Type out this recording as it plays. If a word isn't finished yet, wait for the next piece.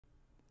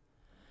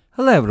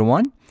Hello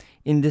everyone.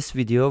 In this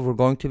video we're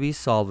going to be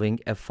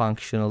solving a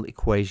functional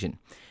equation.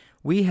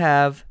 We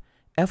have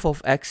f of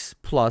x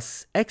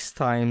plus x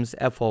times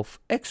f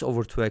of x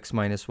over 2x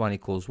minus 1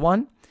 equals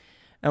 1,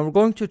 and we're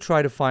going to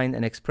try to find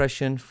an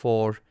expression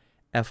for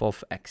f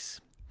of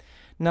x.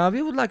 Now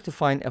we would like to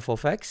find f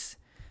of x,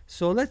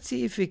 so let's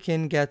see if we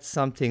can get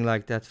something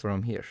like that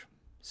from here.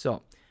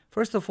 So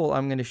first of all,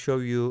 I'm going to show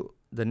you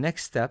the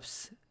next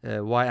steps,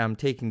 why I'm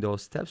taking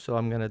those steps. So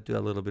I'm going to do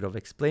a little bit of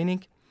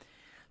explaining.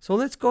 So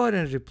let's go ahead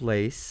and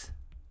replace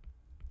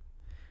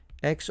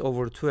x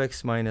over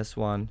 2x minus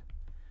 1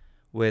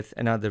 with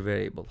another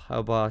variable. How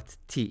about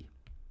t?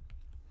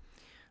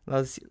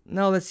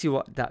 Now let's see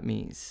what that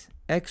means.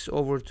 X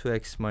over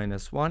 2x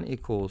minus 1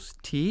 equals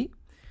t.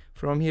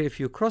 From here, if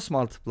you cross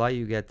multiply,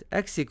 you get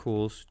x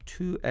equals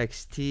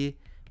 2xt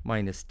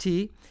minus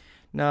t.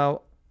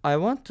 Now I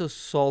want to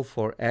solve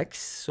for x,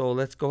 so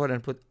let's go ahead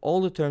and put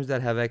all the terms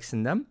that have x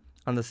in them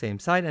on the same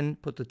side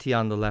and put the t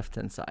on the left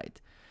hand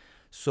side.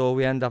 So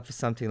we end up with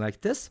something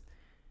like this.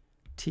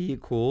 T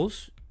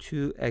equals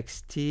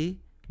 2xt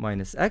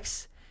minus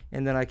x.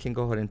 And then I can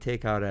go ahead and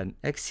take out an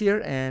x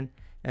here and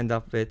end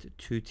up with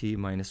 2t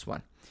minus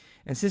 1.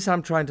 And since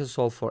I'm trying to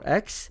solve for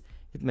x,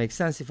 it makes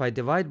sense if I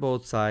divide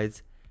both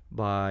sides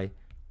by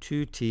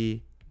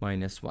 2t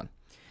minus 1.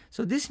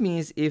 So this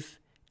means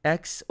if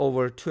x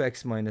over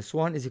 2x minus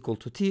 1 is equal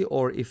to t,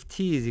 or if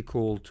t is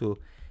equal to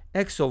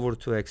x over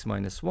 2x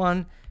minus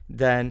 1,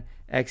 then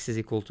x is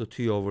equal to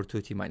 2 over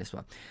 2t minus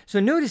 1. So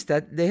notice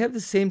that they have the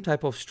same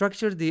type of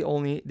structure. The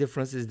only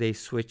difference is they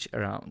switch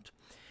around,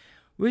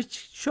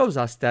 which shows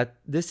us that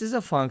this is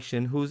a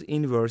function whose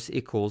inverse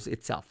equals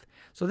itself.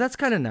 So that's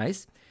kind of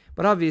nice,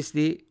 but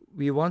obviously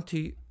we want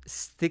to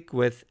stick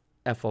with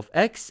f of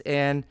x,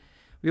 and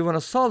we want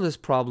to solve this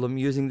problem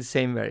using the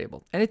same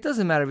variable. And it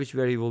doesn't matter which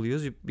variable you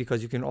use,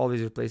 because you can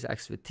always replace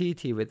x with t,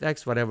 t with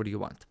x, whatever you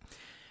want.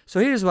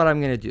 So here's what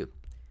I'm going to do.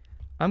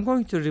 I'm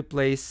going to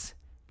replace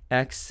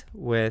x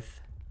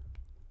with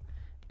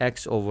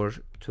x over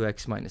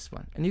 2x minus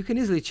 1. And you can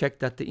easily check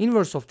that the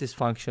inverse of this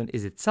function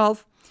is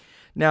itself.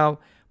 Now,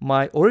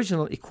 my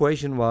original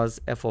equation was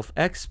f of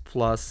x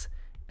plus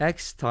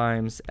x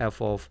times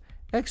f of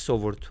x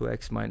over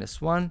 2x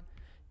minus 1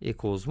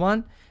 equals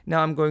 1.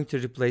 Now I'm going to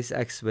replace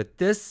x with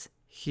this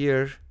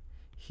here,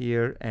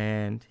 here,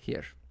 and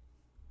here.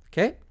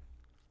 Okay?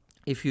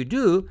 If you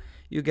do,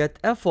 you get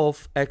f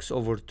of x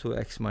over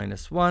 2x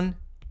minus 1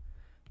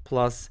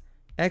 plus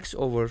x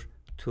over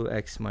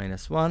 2x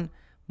minus 1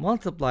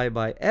 multiplied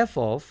by f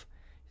of,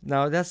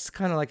 now that's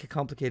kind of like a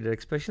complicated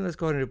expression. Let's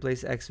go ahead and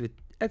replace x with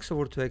x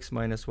over 2x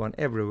minus 1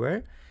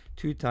 everywhere.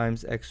 2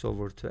 times x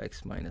over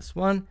 2x minus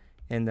 1,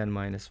 and then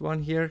minus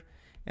 1 here,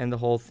 and the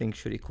whole thing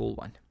should equal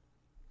 1.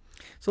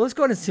 So let's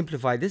go ahead and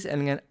simplify this,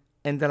 and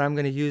then I'm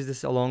going to use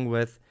this along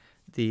with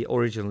the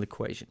original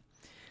equation.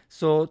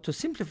 So to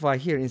simplify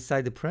here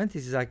inside the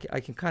parentheses, I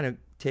can kind of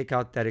take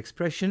out that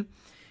expression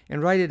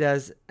and write it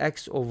as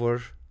x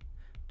over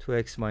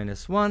 2x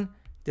minus 1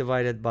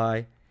 divided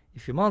by,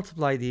 if you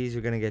multiply these,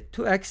 you're going to get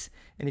 2x,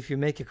 and if you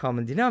make a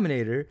common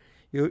denominator,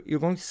 you're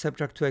going to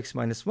subtract 2x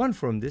minus 1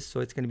 from this, so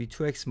it's going to be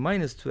 2x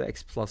minus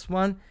 2x plus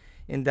 1,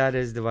 and that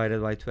is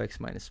divided by 2x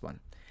minus 1.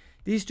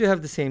 These two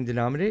have the same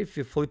denominator. If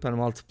you flip and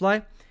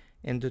multiply,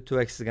 and the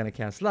 2x is going to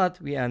cancel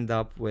out, we end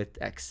up with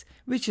x,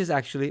 which is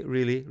actually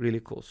really, really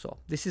cool. So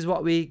this is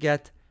what we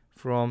get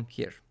from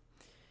here.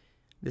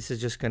 This is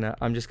just gonna,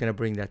 I'm just gonna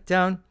bring that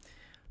down.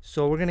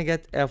 So we're gonna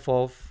get f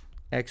of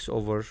x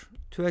over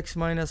 2x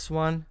minus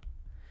 1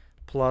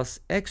 plus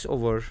x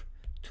over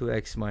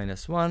 2x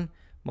minus 1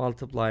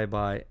 multiplied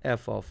by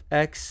f of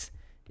x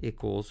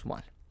equals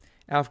 1.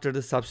 After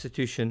the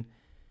substitution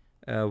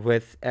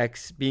with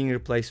x being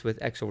replaced with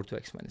x over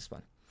 2x minus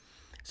 1.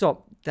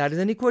 So that is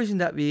an equation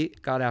that we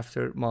got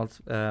after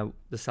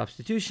the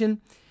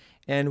substitution.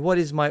 And what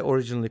is my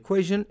original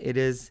equation? It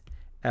is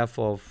f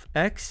of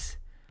x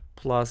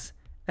plus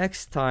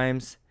x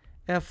times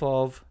f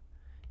of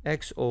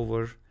x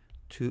over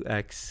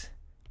 2x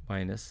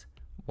minus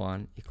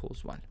 1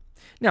 equals 1.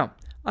 Now,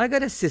 I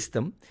got a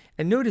system,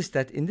 and notice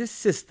that in this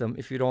system,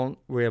 if you don't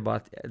worry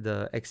about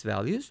the x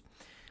values,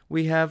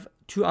 we have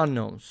two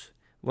unknowns.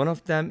 One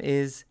of them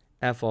is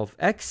f of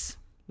x.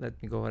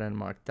 Let me go ahead and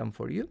mark them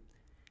for you.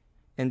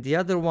 And the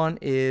other one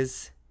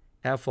is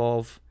f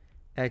of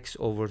x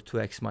over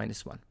 2x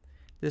minus 1.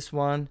 This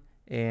one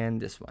and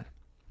this one.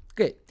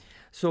 Okay,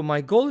 so my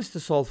goal is to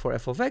solve for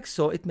f of x,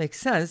 so it makes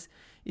sense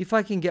if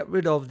I can get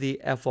rid of the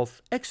f of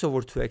x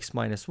over 2x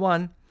minus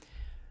 1.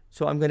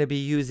 So I'm going to be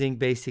using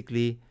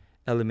basically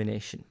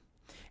elimination.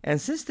 And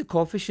since the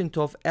coefficient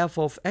of f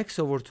of x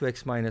over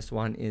 2x minus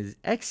 1 is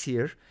x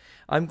here,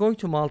 I'm going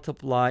to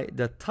multiply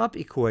the top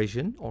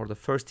equation, or the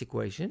first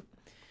equation,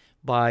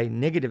 by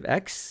negative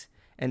x,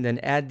 and then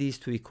add these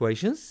two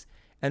equations,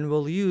 and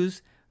we'll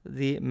use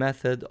the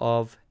method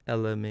of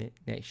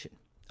elimination.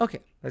 Okay,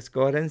 let's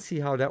go ahead and see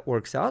how that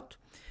works out.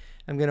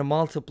 I'm going to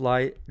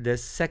multiply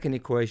this second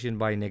equation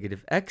by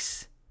negative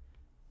x,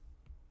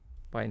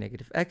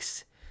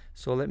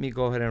 So let me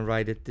go ahead and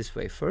write it this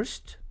way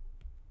first.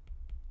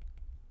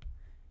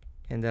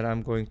 and then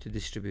I'm going to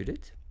distribute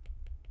it.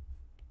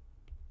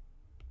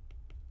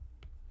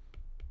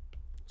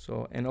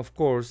 So, and of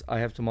course, I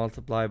have to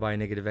multiply by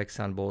negative x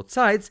on both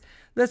sides.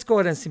 Let's go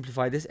ahead and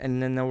simplify this,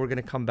 and then now we're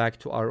going to come back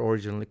to our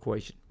original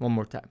equation one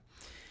more time.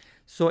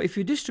 So if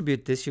you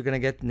distribute this, you're going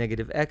to get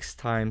negative x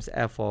times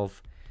f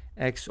of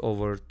x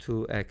over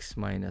 2x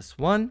minus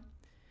 1.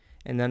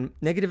 And then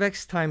negative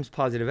x times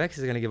positive x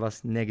is going to give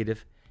us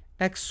negative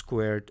x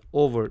squared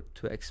over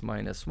 2x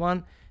minus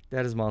 1.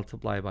 That is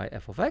multiplied by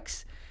f of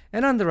x.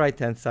 And on the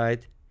right-hand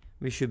side,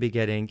 we should be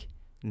getting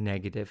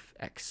negative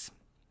x.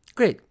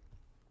 Great.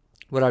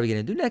 What are we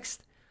going to do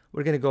next?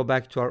 We're going to go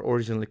back to our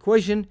original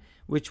equation,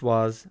 which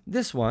was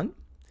this one.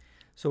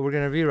 So we're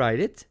going to rewrite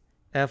it.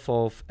 F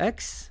of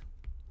x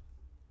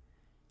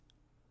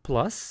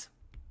plus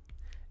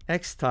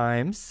x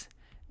times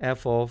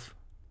f of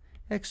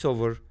x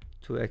over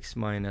 2x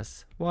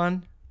minus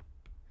 1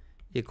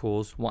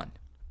 equals 1.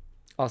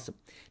 Awesome.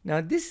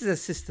 Now this is a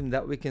system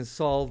that we can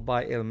solve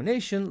by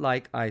elimination,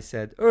 like I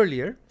said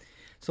earlier.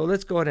 So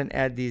let's go ahead and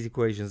add these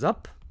equations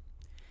up.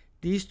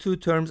 These two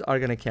terms are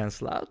going to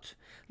cancel out,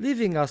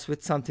 leaving us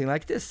with something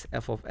like this.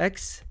 F of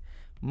x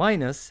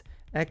minus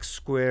x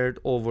squared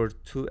over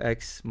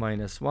 2x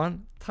minus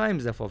 1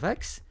 times f of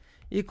x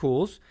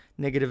equals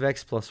negative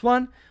x plus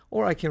 1,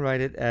 or I can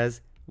write it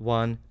as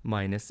 1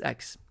 minus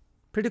x.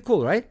 Pretty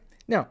cool, right?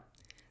 Now,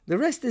 the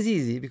rest is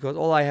easy because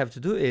all I have to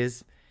do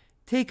is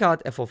take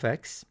out f of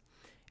x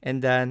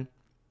and then,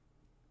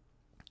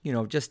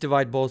 just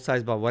divide both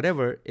sides by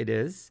whatever it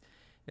is,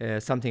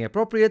 something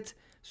appropriate,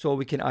 so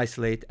we can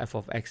isolate f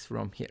of x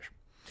from here.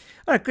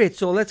 All right, great.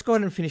 So let's go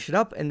ahead and finish it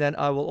up, and then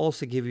I will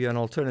also give you an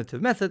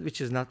alternative method,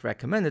 which is not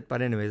recommended,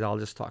 but anyways, I'll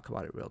just talk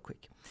about it real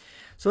quick.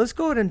 So let's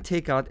go ahead and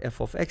take out f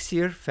of x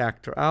here,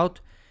 factor out.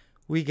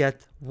 We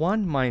get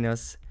 1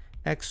 minus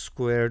x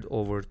squared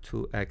over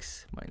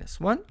 2x minus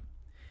 1,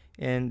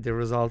 and the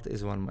result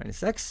is 1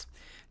 minus x.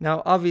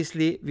 Now,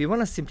 obviously, we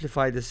want to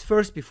simplify this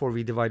first before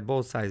we divide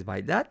both sides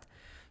by that.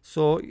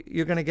 So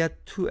you're going to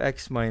get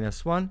 2x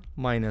minus 1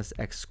 minus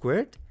x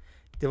squared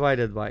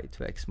divided by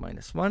 2x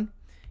minus 1,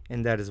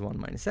 and that is 1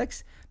 minus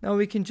x. Now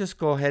we can just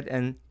go ahead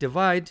and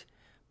divide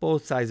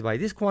both sides by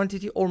this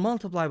quantity or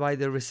multiply by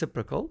the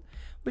reciprocal,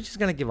 which is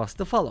going to give us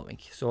the following.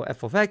 So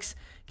f of x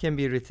can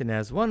be written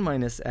as 1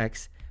 minus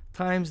x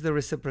times the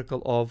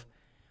reciprocal of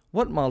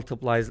what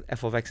multiplies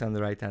f of x on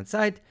the right hand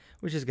side,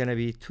 which is going to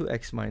be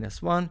 2x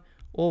minus 1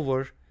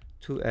 over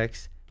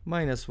 2x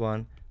minus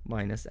 1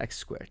 minus x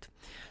squared.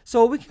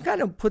 So we can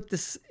kind of put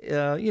this,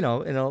 in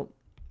a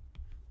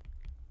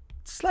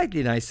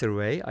slightly nicer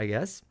way, I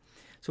guess.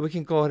 So we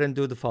can go ahead and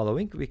do the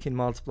following. We can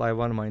multiply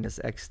 1 minus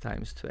x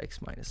times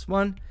 2x minus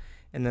 1.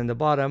 And then the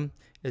bottom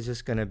is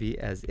just going to be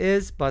as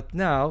is. But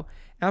now,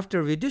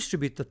 after we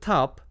distribute the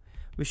top,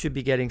 we should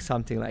be getting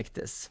something like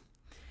this.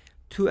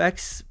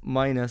 2x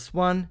minus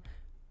 1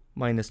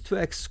 minus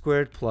 2x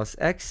squared plus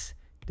x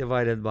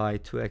divided by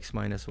 2x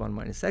minus 1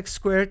 minus x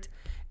squared.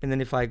 And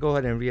then if I go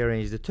ahead and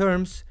rearrange the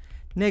terms,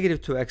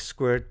 negative 2x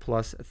squared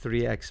plus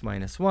 3x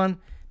minus 1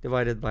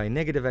 divided by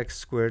negative x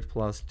squared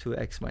plus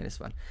 2x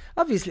minus 1.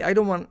 Obviously, I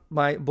don't want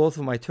both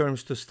of my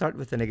terms to start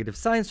with a negative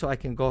sign, so I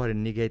can go ahead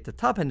and negate the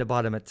top and the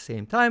bottom at the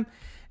same time.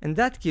 And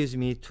that gives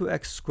me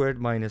 2x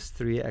squared minus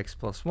 3x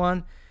plus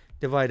 1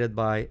 divided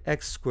by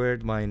x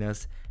squared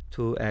minus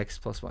 2x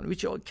plus 1,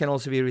 which can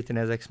also be written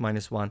as x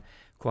minus 1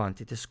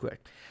 quantity squared.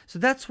 So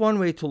that's one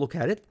way to look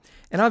at it.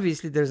 And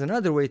obviously there's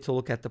another way to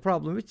look at the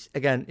problem, which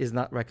again is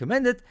not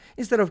recommended.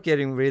 Instead of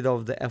getting rid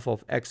of the f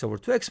of x over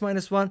 2x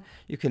minus 1,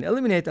 you can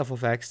eliminate f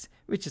of x,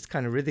 which is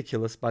kind of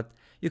ridiculous, but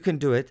you can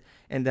do it,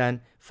 and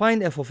then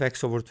find f of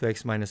x over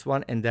 2x minus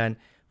 1, and then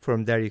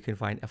from there you can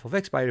find f of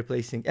x by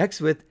replacing x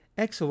with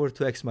x over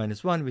 2x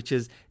minus 1, which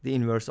is the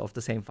inverse of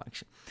the same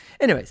function.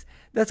 Anyways,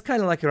 that's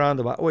kind of like a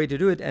roundabout way to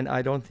do it, and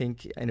I don't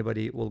think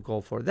anybody will go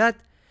for that,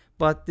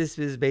 but this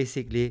is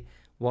basically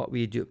what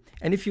we do.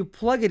 And if you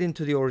plug it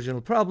into the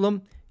original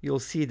problem, you'll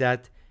see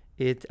that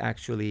it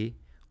actually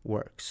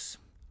works.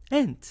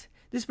 And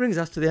this brings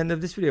us to the end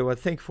of this video. Well,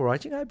 thank you for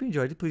watching. I hope you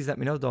enjoyed it. Please let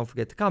me know. Don't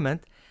forget to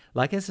comment,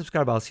 like, and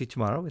subscribe. I'll see you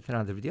tomorrow with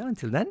another video.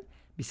 Until then,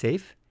 be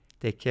safe,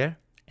 take care,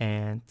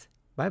 and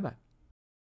bye-bye.